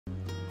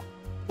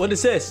What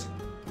is this?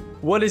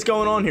 What is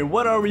going on here?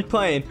 What are we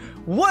playing?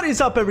 What is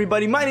up,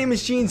 everybody? My name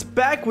is Jeans,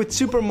 back with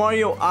Super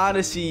Mario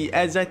Odyssey,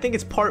 as I think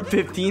it's part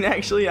 15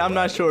 actually. I'm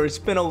not sure. It's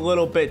been a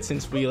little bit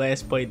since we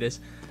last played this.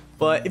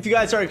 But if you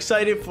guys are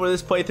excited for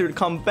this playthrough to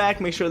come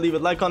back, make sure to leave a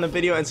like on the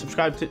video and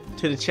subscribe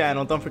to the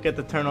channel. Don't forget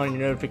to turn on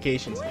your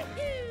notifications.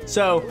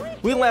 So,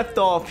 we left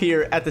off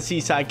here at the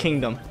Seaside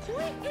Kingdom.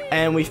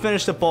 And we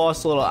finished the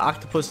boss, little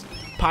octopus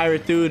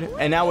pirate dude.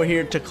 And now we're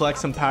here to collect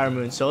some power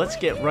moons. So let's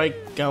get right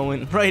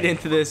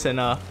into this and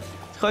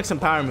collect some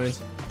power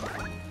moons.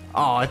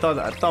 Oh, I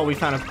thought we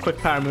found a quick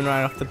power moon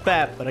right off the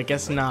bat, but I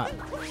guess not.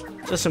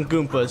 Just some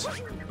Goombas.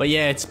 But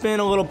yeah, it's been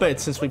a little bit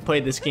since we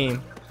played this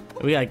game.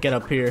 We gotta get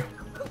up here.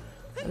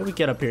 How do we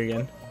get up here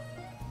again?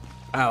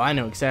 Oh, I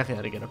know exactly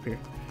how to get up here.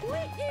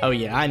 Oh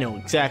yeah, I know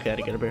exactly how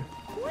to get up here.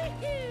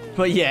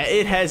 But yeah,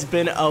 it has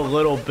been a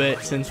little bit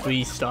since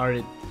we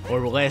started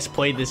or last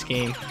played this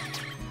game.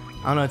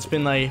 I don't know, it's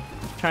been like,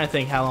 I'm trying to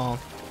think how long.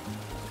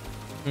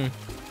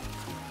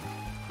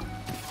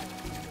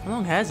 How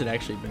long has it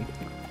actually been?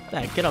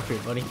 Get up here,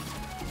 buddy.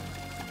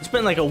 It's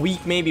been like a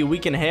week, maybe a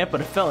week and a half,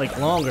 but it felt like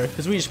longer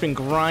because we just been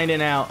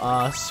grinding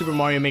out Super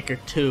Mario Maker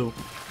 2,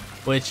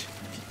 which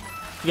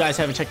if you guys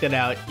haven't checked it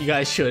out, you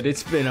guys should.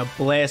 It's been a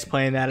blast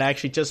playing that. I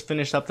actually just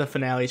finished up the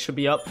finale. It should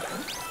be up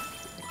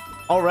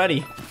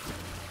already.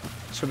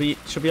 Should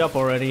be up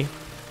already.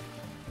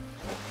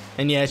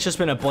 And yeah, it's just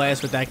been a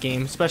blast with that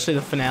game, especially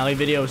the finale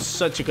video.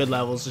 Such a good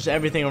levels, just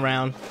everything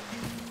around,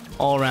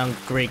 all around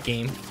great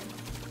game.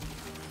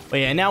 But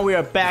yeah, now we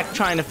are back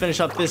trying to finish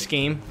up this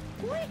game.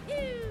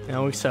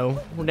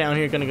 So we're down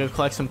here gonna go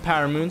collect some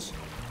power moons.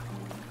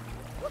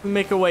 We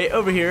make our way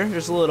over here.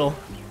 There's a little,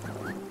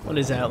 what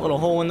is that? A little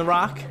hole in the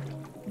rock.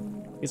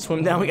 You can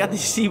swim down. We got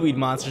these seaweed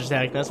monsters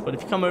attacking us, but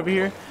if you come over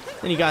here,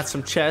 then you got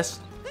some chests.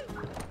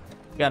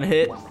 Got a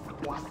hit,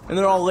 and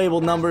they're all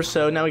labeled numbers.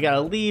 So now we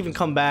gotta leave and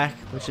come back,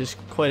 which is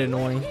quite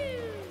annoying.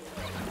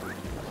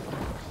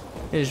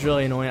 It is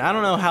really annoying. I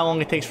don't know how long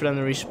it takes for them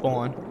to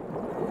respawn.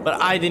 But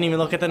I didn't even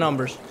look at the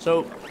numbers,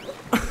 so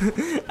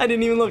I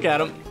didn't even look at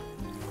them.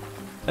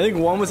 I think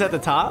one was at the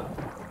top.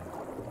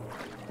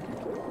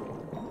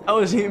 I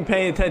wasn't even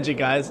paying attention,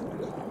 guys.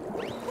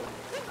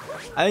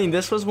 I think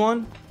this was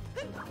one.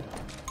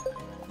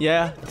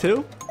 Yeah,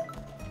 two.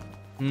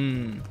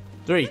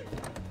 3.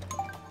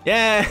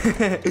 Yeah.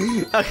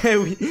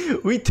 Okay,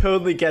 we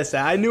totally guessed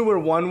that. I knew where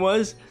one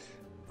was,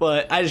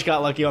 but I just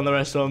got lucky on the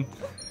rest of them.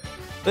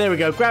 There we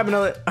go. Grab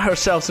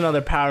ourselves another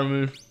power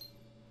moon.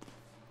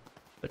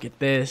 Look at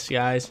this,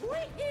 guys.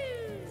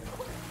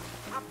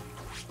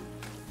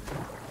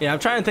 Yeah, I'm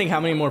trying to think how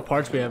many more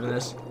parts we have in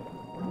this.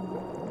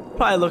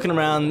 Probably looking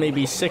around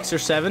maybe 6 or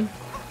 7.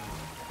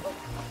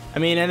 I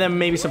mean, and then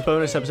maybe some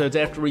bonus episodes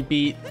after we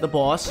beat the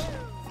boss.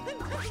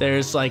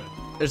 There's like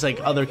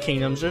other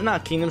kingdoms. They're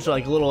not kingdoms, they're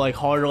like little like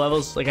harder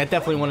levels. Like I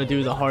definitely want to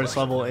do the hardest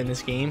level in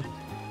this game.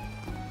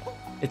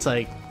 It's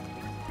like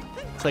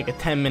a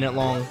 10-minute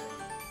long.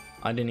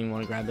 I didn't even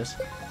want to grab this.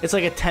 It's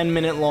like a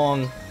 10-minute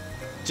long,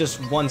 just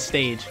one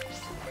stage,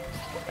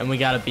 and we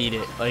gotta beat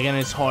it. Like, and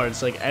it's hard.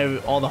 It's like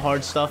all the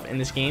hard stuff in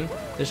this game,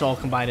 just all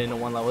combined into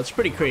one level. It's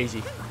pretty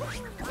crazy.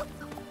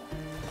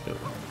 Dude,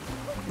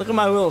 look at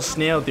my little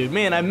snail, dude.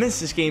 Man, I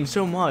miss this game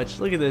so much.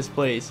 Look at this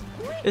place.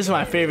 This is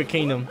my favorite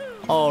kingdom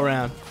all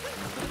around.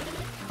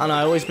 I don't know.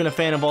 I've always been a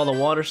fan of all the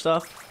water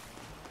stuff.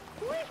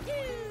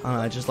 I don't know.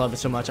 I just love it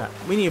so much.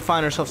 We need to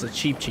find ourselves a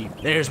Cheep.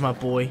 There's my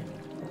boy.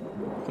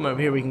 Come over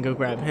here. We can go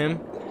grab him.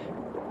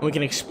 We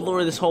can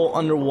explore this whole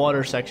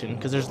underwater section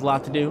because there's a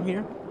lot to do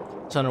here.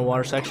 This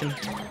underwater section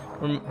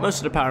where most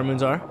of the power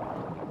moons are.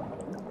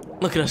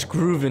 Look at us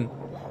grooving.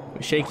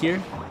 We shake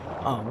here.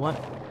 Oh, what?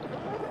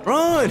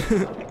 Run!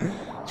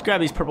 Let's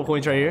grab these purple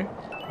coins right here.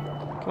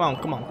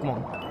 Come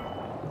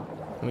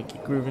on. Let me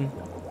keep grooving.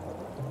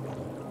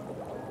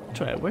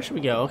 Try it. Where should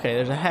we go? Okay,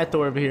 there's a hat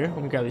door over here.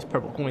 Let me grab these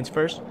purple coins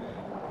first.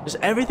 There's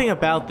everything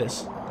about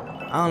this.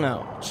 I don't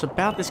know. It's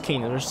about this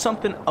kingdom. There's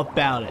something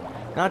about it.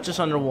 Not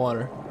just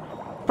underwater.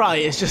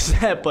 Probably it's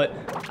just that, but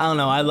I don't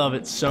know. I love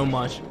it so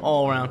much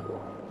all around.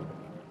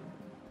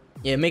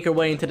 Yeah, make our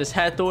way into this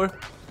hat door.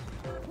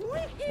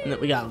 And then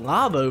we got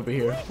lava over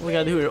here. What we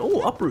gotta do here?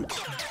 Oh,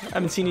 uproots. I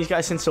haven't seen these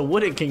guys since the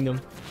Wooded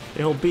Kingdom.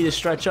 The whole beat is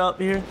stretch up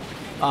here.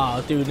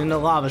 Oh, dude, and the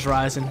lava's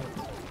rising.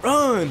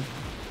 Run!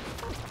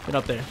 Get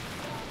up there.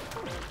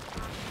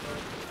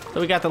 So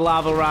we got the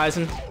lava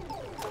rising.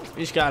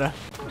 We just gotta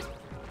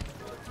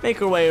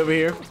make our way over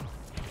here.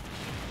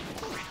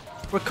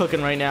 We're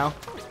cooking right now.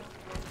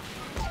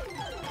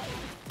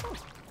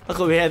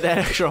 Luckily we had that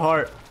extra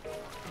heart.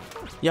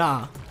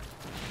 Yeah.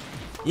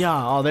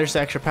 Oh, there's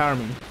the extra power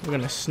moon. We're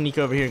gonna sneak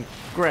over here and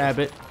grab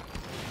it.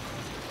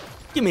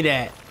 Give me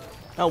that.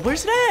 Oh,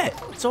 where's it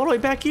at? It's all the way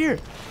back here.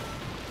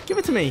 Give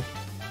it to me.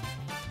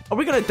 Are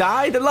we gonna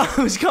die? The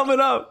lava's coming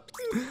up.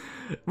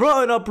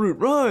 Run, uproot,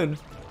 run.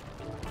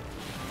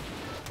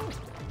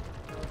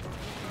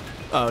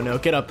 Oh no,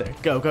 get up there.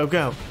 Go.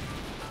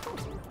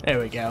 There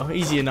we go.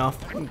 Easy enough.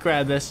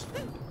 Grab this.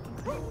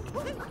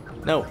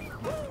 No.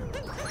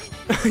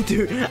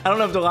 Dude, I don't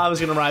know if the lava's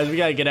gonna rise. We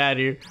gotta get out of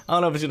here. I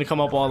don't know if it's gonna come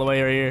up all the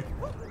way right here.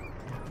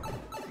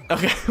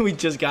 Okay, we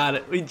just got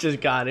it. We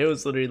just got it. It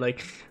was literally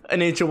like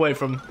an inch away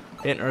from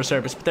hitting our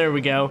surface. But there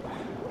we go.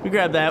 We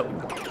grab that.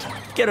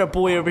 Get our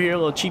boy over here, a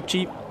little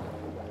cheap.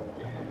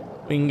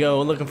 We can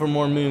go looking for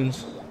more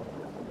moons.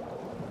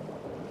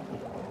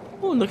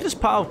 Oh, look at this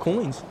pile of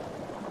coins.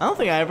 I don't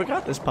think I ever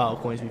got this pile of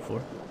coins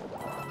before.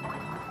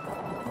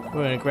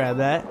 We're gonna grab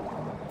that.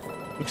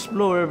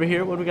 Explore over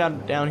here. What do we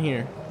got down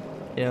here?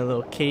 Yeah, a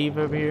little cave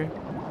over here.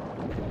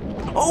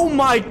 Oh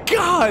my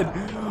god!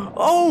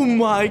 Oh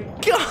my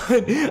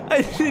god!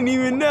 I didn't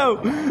even know.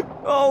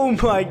 Oh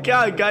my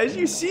god, guys,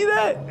 you see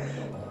that?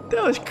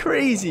 That was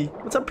crazy.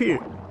 What's up here?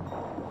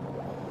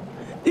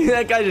 Dude,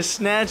 that guy just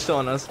snatched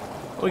on us.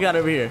 What we got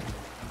over here?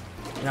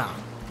 Nah.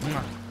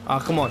 Oh,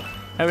 come on.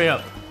 Hurry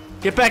up.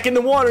 Get back in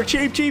the water,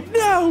 cheap.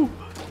 No!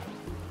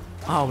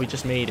 Oh, we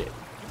just made it.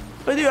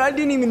 But dude, I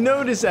didn't even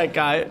notice that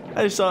guy.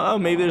 I just thought, oh,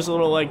 maybe there's a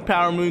little like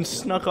power moon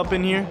snuck up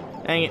in here.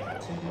 Dang it.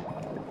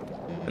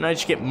 And I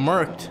just get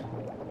murked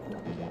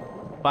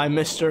by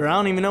Mr. I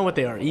don't even know what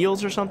they are.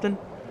 Eels or something?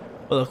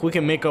 But look, we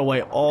can make our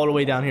way all the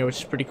way down here, which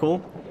is pretty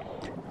cool.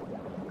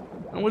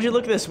 And would you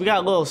look at this? We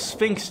got a little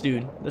Sphinx,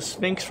 dude. The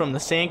Sphinx from the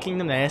Sand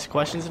Kingdom that asks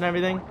questions and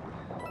everything.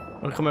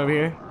 Wanna come over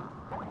here?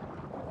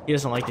 He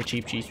doesn't like the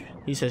cheap.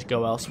 He says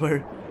go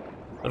elsewhere.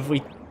 But if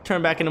we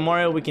turn back into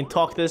Mario, we can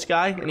talk to this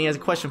guy, and he has a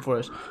question for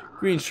us.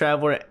 Greetings,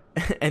 traveler.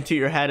 Enter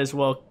your hat as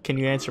well. Can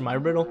you answer my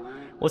riddle?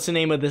 What's the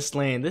name of this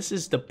land? This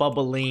is the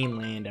Bubba Lane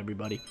land,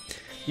 everybody.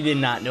 You did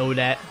not know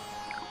that.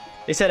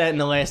 They said that in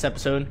the last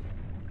episode.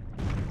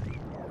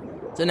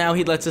 So now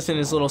he lets us in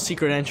his little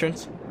secret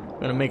entrance. We're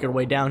gonna make our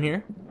way down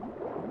here.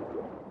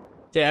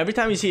 Yeah, every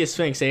time you see a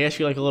Sphinx, they ask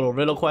you like a little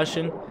riddle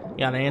question. You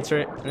gotta answer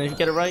it, and if you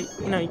get it right,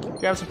 you know, you can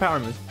grab some power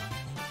moves.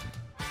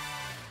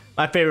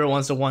 My favorite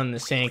one's the one in the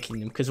Sand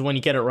Kingdom, because when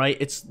you get it right,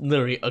 it's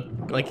literally a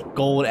like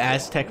gold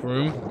Aztec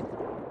room,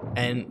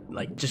 and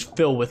like just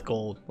filled with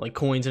gold, like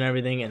coins and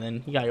everything, and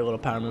then you got your little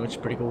power move, which is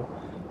pretty cool.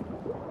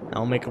 Now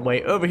we'll make our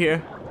way over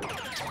here,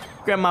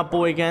 grab my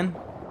boy again.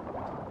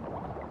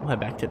 We'll head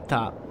back to the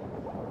top.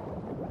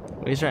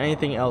 Wait, is there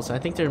anything else? I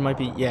think there might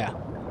be, yeah.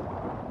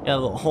 Got a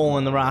little hole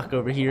in the rock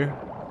over here.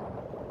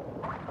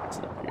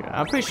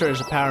 I'm pretty sure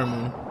there's a power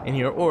moon in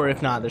here, or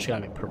if not, there's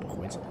gotta be purple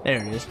coins. There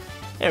it is.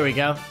 There we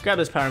go. Grab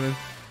this power moon.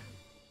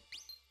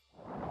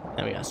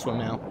 Now we gotta swim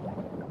out.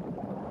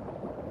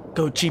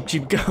 Go, cheap,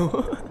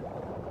 go.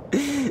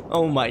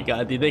 Oh my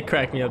god, dude, they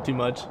crack me up too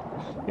much.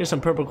 Here's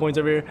some purple coins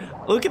over here.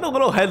 Look at the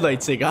little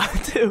headlights they got,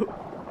 too.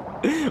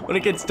 When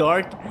it gets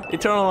dark, they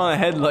turn on a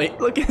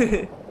headlight. Look at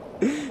it.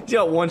 He's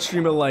got one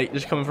stream of light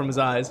just coming from his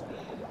eyes.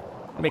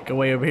 Make our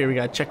way over here. We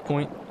got a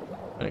checkpoint.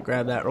 I'm gonna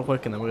grab that real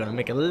quick, and then we're gonna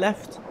make a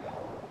left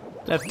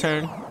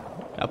turn.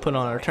 I'll put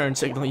on our turn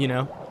signal, you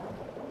know.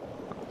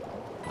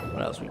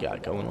 What else we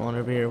got going on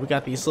over here? We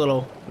got these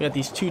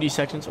 2D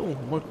sections. Oh,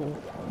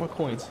 more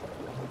coins.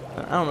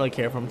 I don't really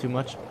care for them too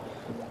much.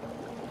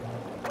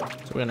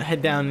 So we're gonna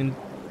head down in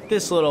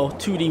this little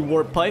 2D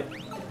warp pipe.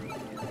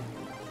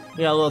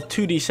 We got a little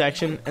 2D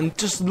section, and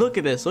just look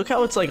at this. Look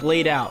how it's like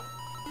laid out.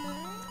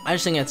 I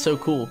just think that's so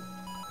cool.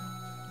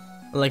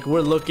 Like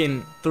we're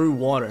looking through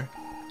water.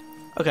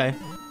 Okay.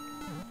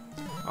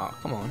 Oh,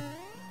 come on.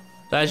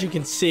 So as you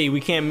can see,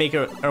 we can't make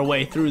our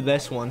way through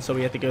this one, so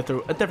we have to go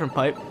through a different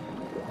pipe.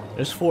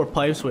 There's 4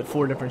 pipes with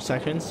 4 different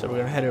sections, so we're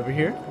gonna head over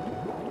here.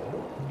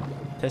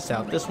 Test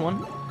out this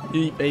one.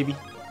 Eat, baby.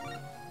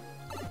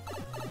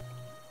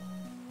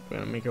 We're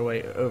gonna make our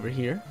way over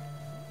here.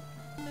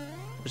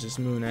 Where's this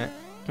moon at?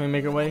 Can we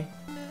make our way?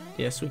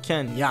 Yes, we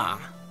can. Yeah.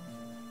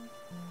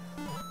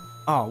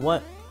 Oh,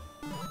 what?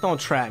 Don't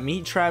trap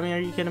me. Trap me? Are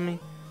you kidding me?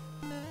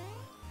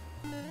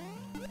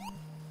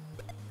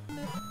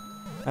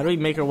 How do we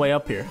make our way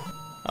up here?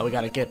 Oh, we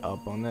gotta get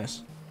up on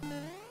this.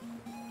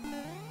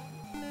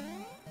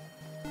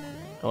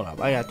 Hold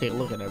up. I gotta take a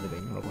look at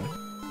everything real quick.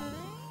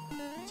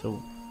 So,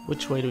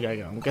 which way do we gotta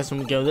go? I'm guessing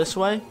we go this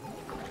way.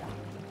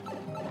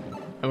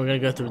 And we're gonna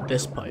go through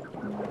this pipe.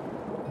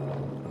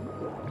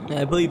 And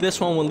I believe this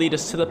one will lead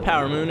us to the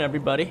power moon,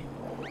 everybody.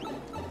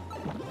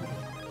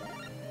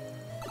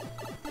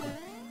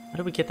 How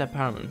do we get that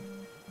power moon?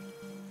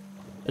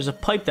 There's a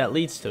pipe that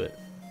leads to it.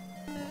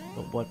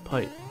 But what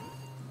pipe?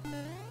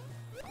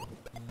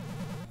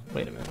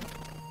 Wait a minute.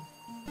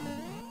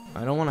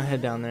 I don't want to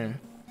head down there.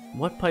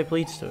 What pipe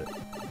leads to it?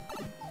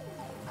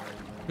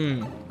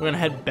 We're gonna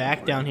head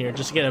back down here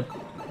just to get a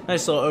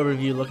nice little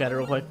overview look at it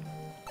real quick.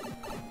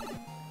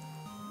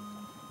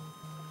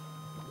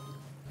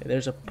 Okay,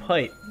 there's a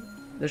pipe.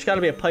 There's got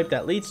to be a pipe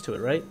that leads to it,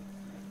 right?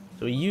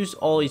 So we used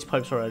all these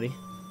pipes already.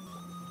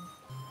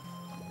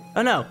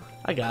 Oh no,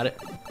 I got it.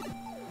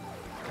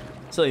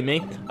 Silly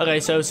me.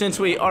 Okay, so since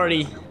we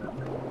already,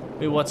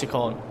 what's it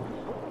called?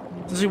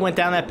 Since we went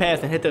down that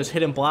path and hit those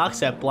hidden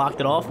blocks that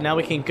blocked it off, now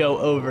we can go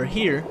over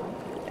here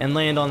and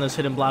land on those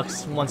hidden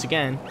blocks once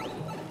again.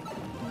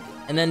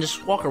 And then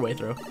just walk our way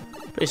through.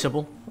 Pretty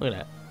simple. Look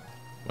at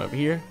that. Over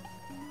here.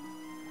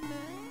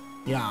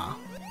 Yeah.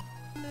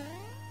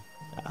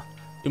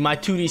 Dude, my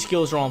 2D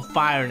skills are on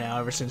fire now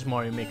ever since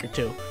Mario Maker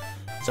 2.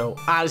 So,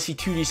 Odyssey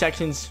 2D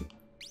sections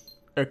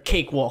are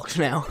cakewalks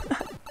now.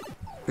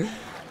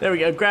 There we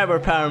go. Grab our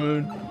Power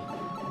Moon.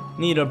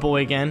 Need our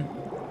boy again.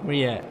 Where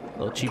you at?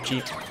 Little cheap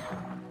cheap.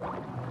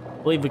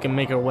 I believe we can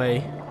make our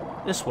way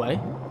this way.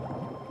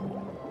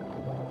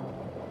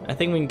 I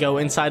think we can go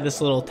inside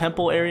this little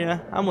temple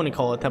area. I wouldn't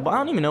call it a temple. I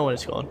don't even know what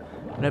it's called.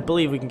 But I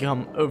believe we can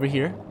come over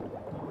here.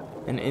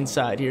 And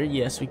inside here.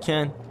 Yes, we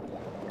can.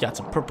 Got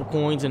some purple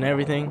coins and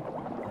everything.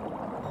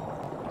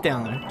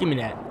 Down there. Give me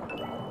that.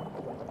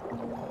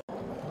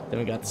 Then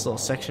we got this little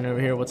section over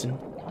here. What's in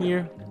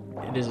here?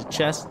 It is a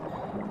chest.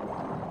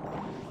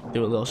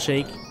 Do a little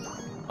shake.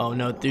 Oh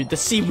no, dude. The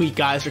seaweed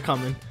guys are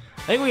coming.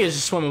 I think we can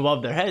just swim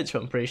above their heads,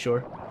 I'm pretty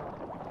sure.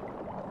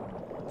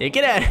 Yeah,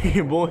 get out of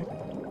here, boy.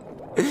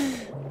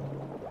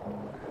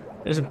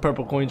 There's some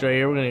purple coins right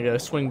here. We're gonna go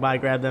swing by,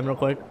 grab them real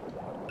quick.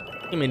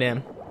 Give me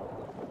them.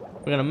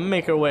 We're gonna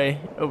make our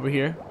way over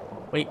here.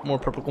 Wait, more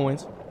purple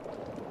coins.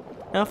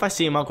 Now, if I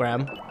see them, I'll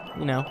grab them.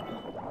 You know.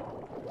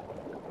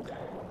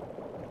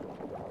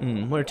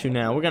 Where to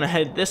now? We're gonna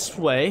head this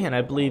way, and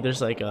I believe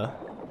there's like a...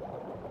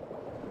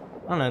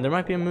 I don't know, there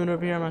might be a moon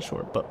over here, I'm not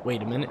sure. But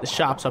wait a minute, the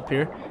shop's up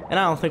here, and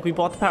I don't think we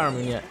bought the Power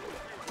Moon yet.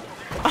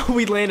 Oh,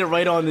 we landed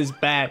right on this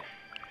back.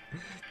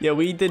 Yeah,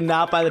 we did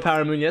not buy the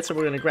Power Moon yet, so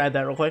we're gonna grab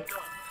that real quick.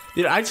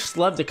 Dude, I just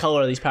love the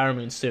color of these Power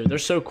Moons too. They're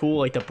so cool,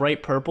 like the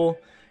bright purple.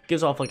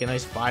 Gives off like a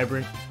nice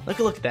vibrant. Look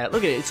at that.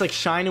 Look at it. It's like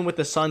shining with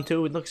the sun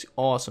too. It looks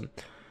awesome.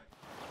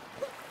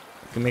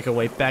 We can make our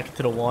way back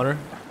into the water.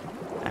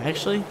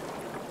 Actually,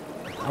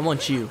 I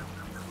want you.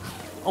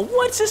 Oh,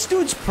 what's this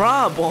dude's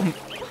problem?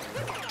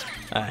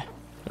 Alright, I'm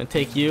gonna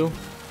take you.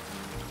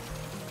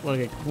 We're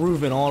gonna get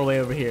grooving all the way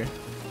over here.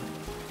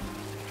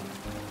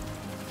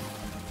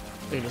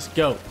 There you just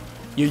go.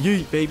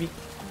 Yeet, baby.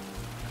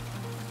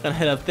 Gonna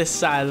head up this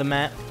side of the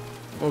map.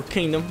 Or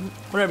kingdom.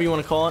 Whatever you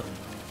want to call it.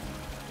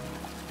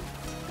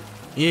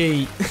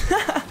 Yeet.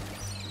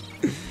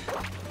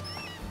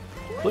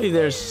 I believe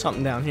there's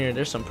something down here.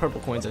 There's some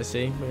purple coins I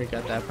see. We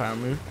got that Power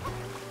Moon.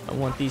 I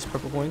want these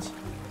purple coins.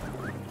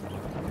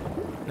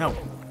 No.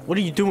 What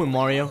are you doing,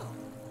 Mario?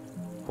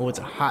 Oh, it's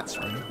a hot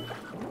spring.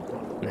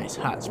 Nice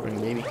hot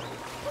spring, baby.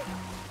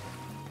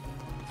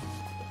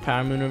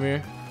 Power Moon over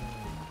here.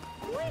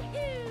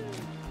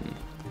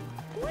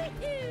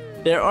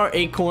 There are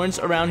acorns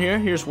around here.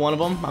 Here's one of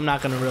them. I'm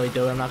not going to really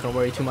do it. I'm not going to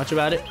worry too much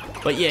about it.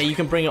 But yeah, you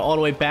can bring it all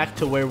the way back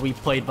to where we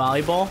played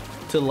volleyball.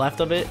 To the left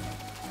of it.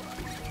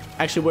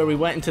 Actually, where we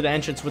went into the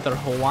entrance with our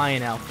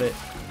Hawaiian outfit.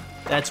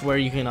 That's where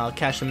you can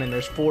cash them in.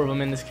 There's 4 of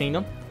them in this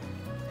kingdom.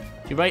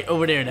 You're right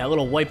over there. That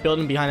little white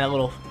building behind that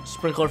little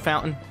sprinkler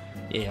fountain.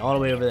 Yeah, all the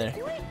way over there.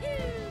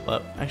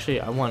 But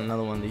actually, I want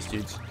another one of these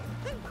dudes.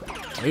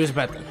 He was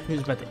about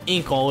to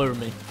ink all over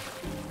me.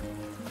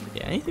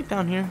 Yeah, anything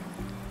down here?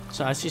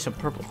 So I see some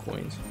purple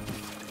coins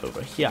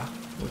over here.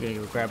 We're gonna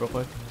go grab real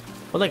quick.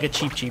 But like a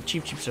cheap cheap.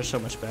 Cheap cheaps are so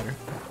much better.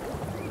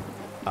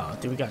 Oh,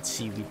 dude, we got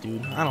seaweed,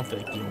 dude. I don't feel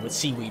like dealing with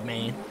seaweed,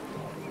 man.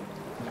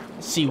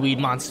 Seaweed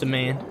monster,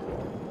 man.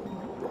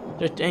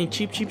 There any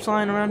cheap cheaps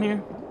lying around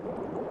here?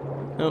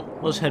 Nope.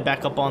 We'll just head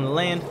back up on the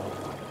land.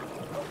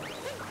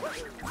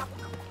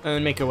 And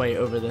then make our way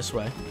over this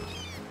way.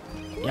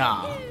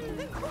 Yeah.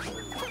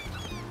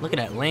 Look at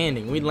that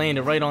landing. We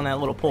landed right on that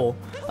little pole.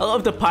 I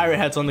love the pirate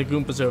hats on the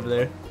Goombas over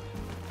there.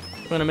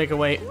 We're gonna make our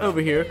way over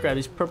here, grab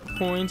these purple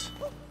coins,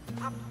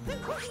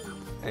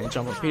 and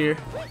jump up here.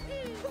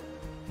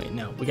 Wait,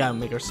 no, we gotta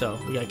make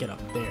ourselves. We gotta get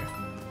up there.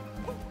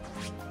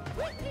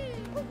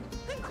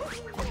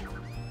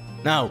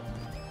 No,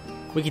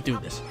 we can do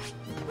this.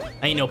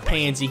 I ain't no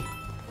pansy.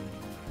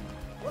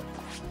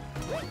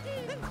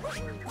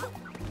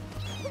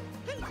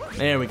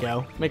 There we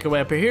go. Make our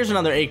way up here. Here's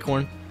another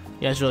acorn.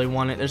 You guys really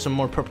want it. There's some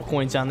more purple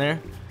coins down there.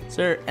 Is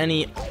there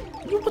any...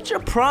 What's your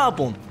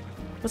problem?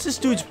 What's this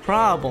dude's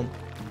problem?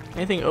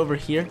 Anything over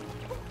here?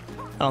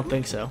 I don't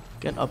think so.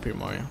 Get up here,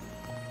 Mario.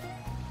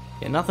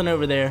 Yeah, nothing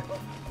over there.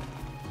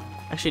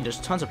 Actually, there's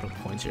tons of purple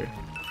coins here.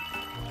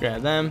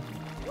 Grab them.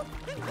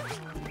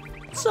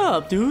 What's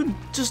up, dude?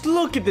 Just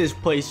look at this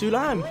place, dude.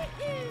 I'm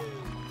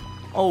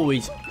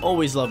always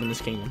loving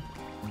this kingdom.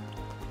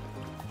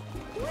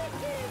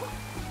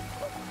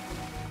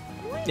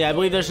 Yeah, I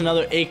believe there's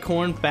another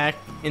acorn back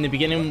in the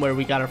beginning where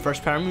we got our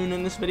first Power Moon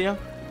in this video.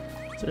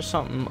 So there's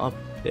something up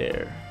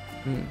there.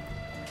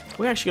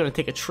 We're actually going to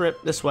take a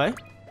trip this way.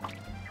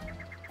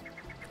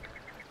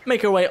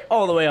 Make our way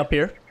all the way up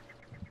here.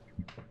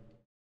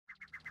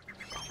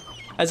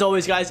 As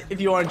always, guys,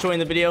 if you are enjoying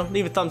the video,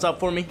 leave a thumbs up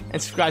for me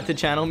and subscribe to the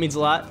channel. It means a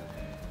lot.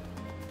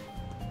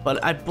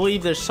 But I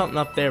believe there's something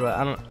up there,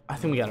 but I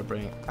think we got to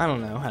bring it. I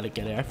don't know how to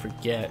get it. I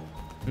forget.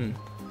 I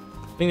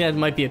think that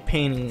might be a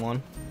painting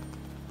one.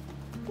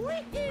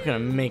 We're gonna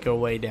make our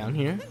way down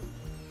here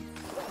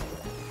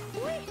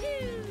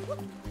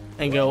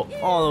and go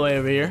all the way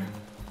over here.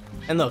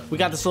 And look, we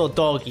got this little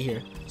doggy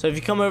here. So if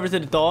you come over to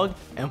the dog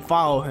and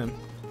follow him,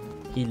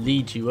 he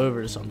leads you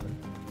over to something.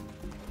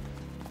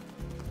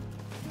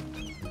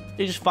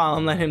 You just follow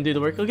him, let him do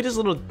the work. Look at this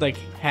little like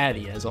hat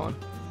he has on.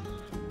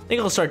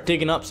 think I'll start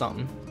digging up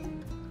something.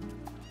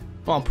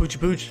 Come on, Poochie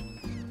Pooch.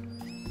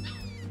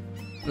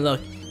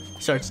 Look,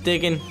 starts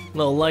digging.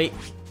 Little light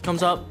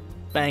comes up.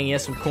 Bang, he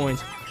has some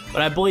coins.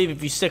 But I believe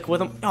if you stick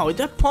with him... Oh,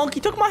 that punk, he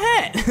took my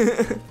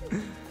hat!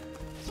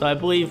 So I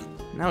believe...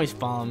 Now he's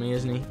following me,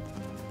 isn't he?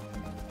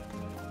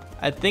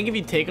 I think if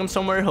you take him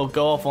somewhere, he'll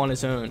go off on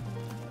his own.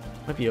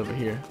 Might be over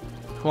here.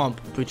 Come on,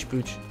 Poochie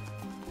Pooch.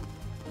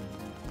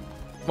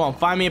 Come on,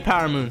 find me a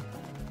power moon.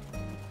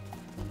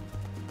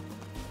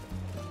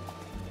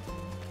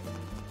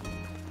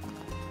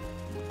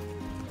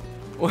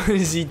 What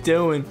is he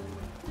doing?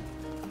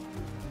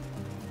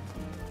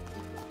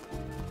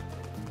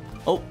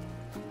 Oh.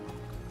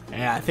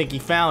 Yeah, I think he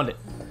found it.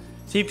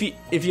 See,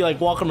 if you like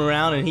walk him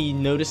around and he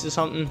notices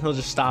something, he'll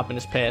just stop in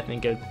his path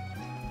and go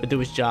do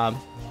his job.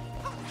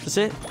 That's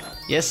it?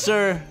 Yes,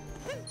 sir.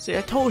 See,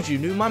 I told you,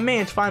 dude. My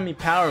man's finding me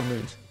power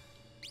moons.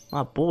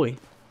 My boy.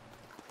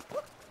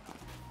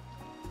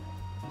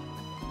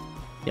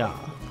 Yeah.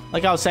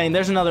 Like I was saying,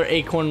 there's another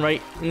acorn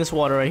right in this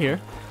water right here.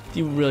 If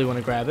you really want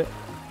to grab it.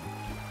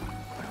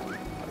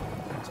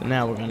 So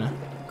now we're gonna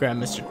grab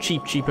Mr.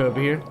 Cheap Cheap over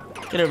here.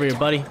 Get over here,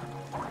 buddy.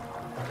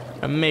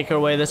 And make our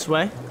way this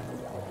way.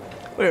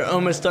 We are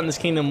almost done this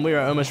kingdom. We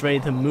are almost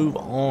ready to move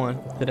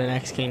on to the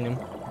next kingdom.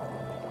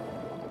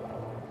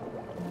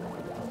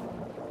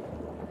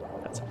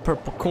 Got some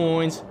purple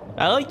coins.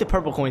 I like the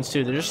purple coins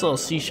too. They're just little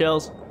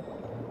seashells.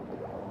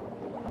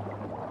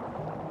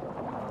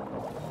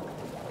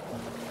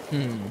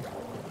 I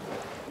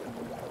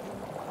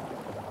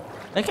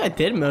think I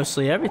did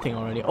mostly everything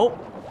already. Oh,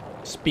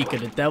 speak of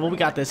the devil, we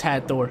got this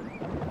hat door.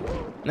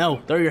 No,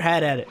 throw your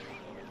hat at it.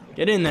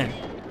 Get in there.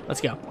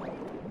 Let's go.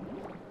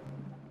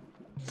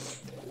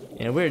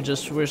 Yeah, we're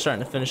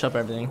starting to finish up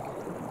everything.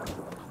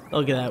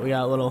 Look at that, we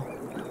got a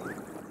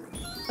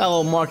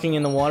little marking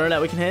in the water that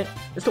we can hit.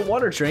 Is the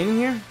water draining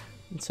here?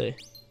 Let's see.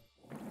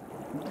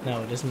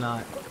 No, it is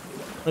not.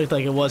 Looked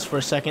like it was for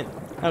a second.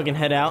 Now we can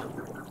head out.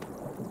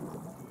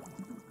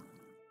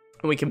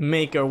 And we can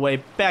make our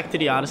way back to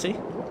the Odyssey.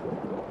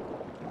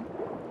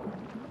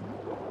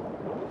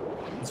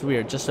 As we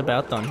are just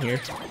about done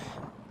here.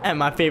 At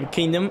my favorite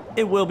kingdom,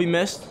 it will be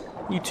missed.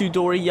 You two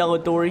Dory, yellow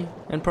Dory,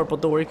 and purple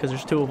Dory, because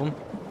there's two of them.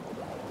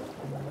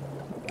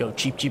 Go,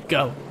 Cheap Cheap,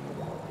 go.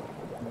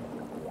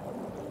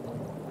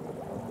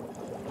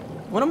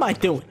 What am I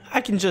doing? I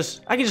can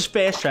just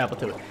fast travel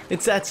to it.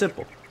 It's that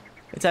simple.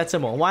 It's that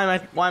simple. Why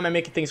am I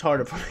making things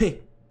harder for me?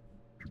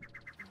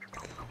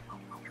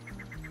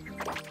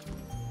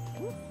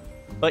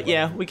 But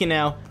yeah, we can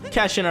now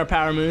cash in our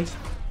power moons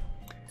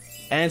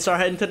and start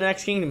heading to the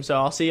next kingdom. So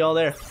I'll see y'all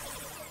there.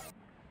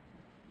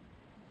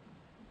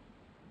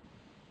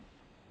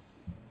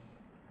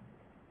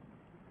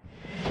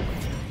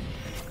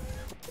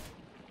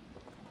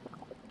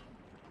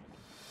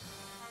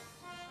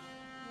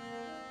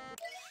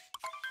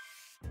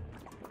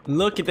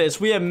 Look at this.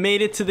 We have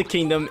made it to the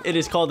kingdom. It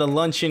is called the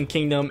Luncheon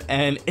Kingdom,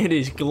 and it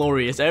is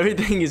glorious.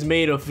 Everything is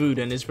made of food,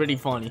 and it's pretty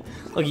funny.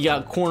 Look, you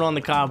got corn on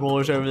the cob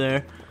rollers over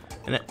there,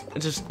 and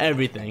it's just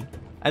everything.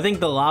 I think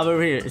the lava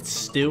over here, it's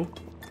stew.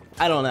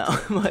 I don't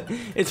know, but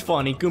it's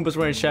funny. Goomba's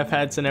wearing chef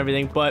hats and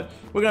everything, but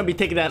we're going to be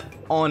taking that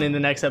on in the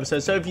next episode.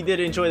 So if you did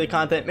enjoy the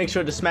content, make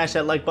sure to smash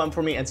that like button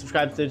for me and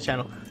subscribe to the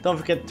channel. Don't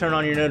forget to turn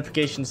on your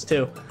notifications,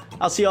 too.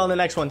 I'll see you all in the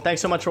next one.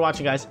 Thanks so much for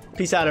watching, guys.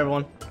 Peace out,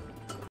 everyone.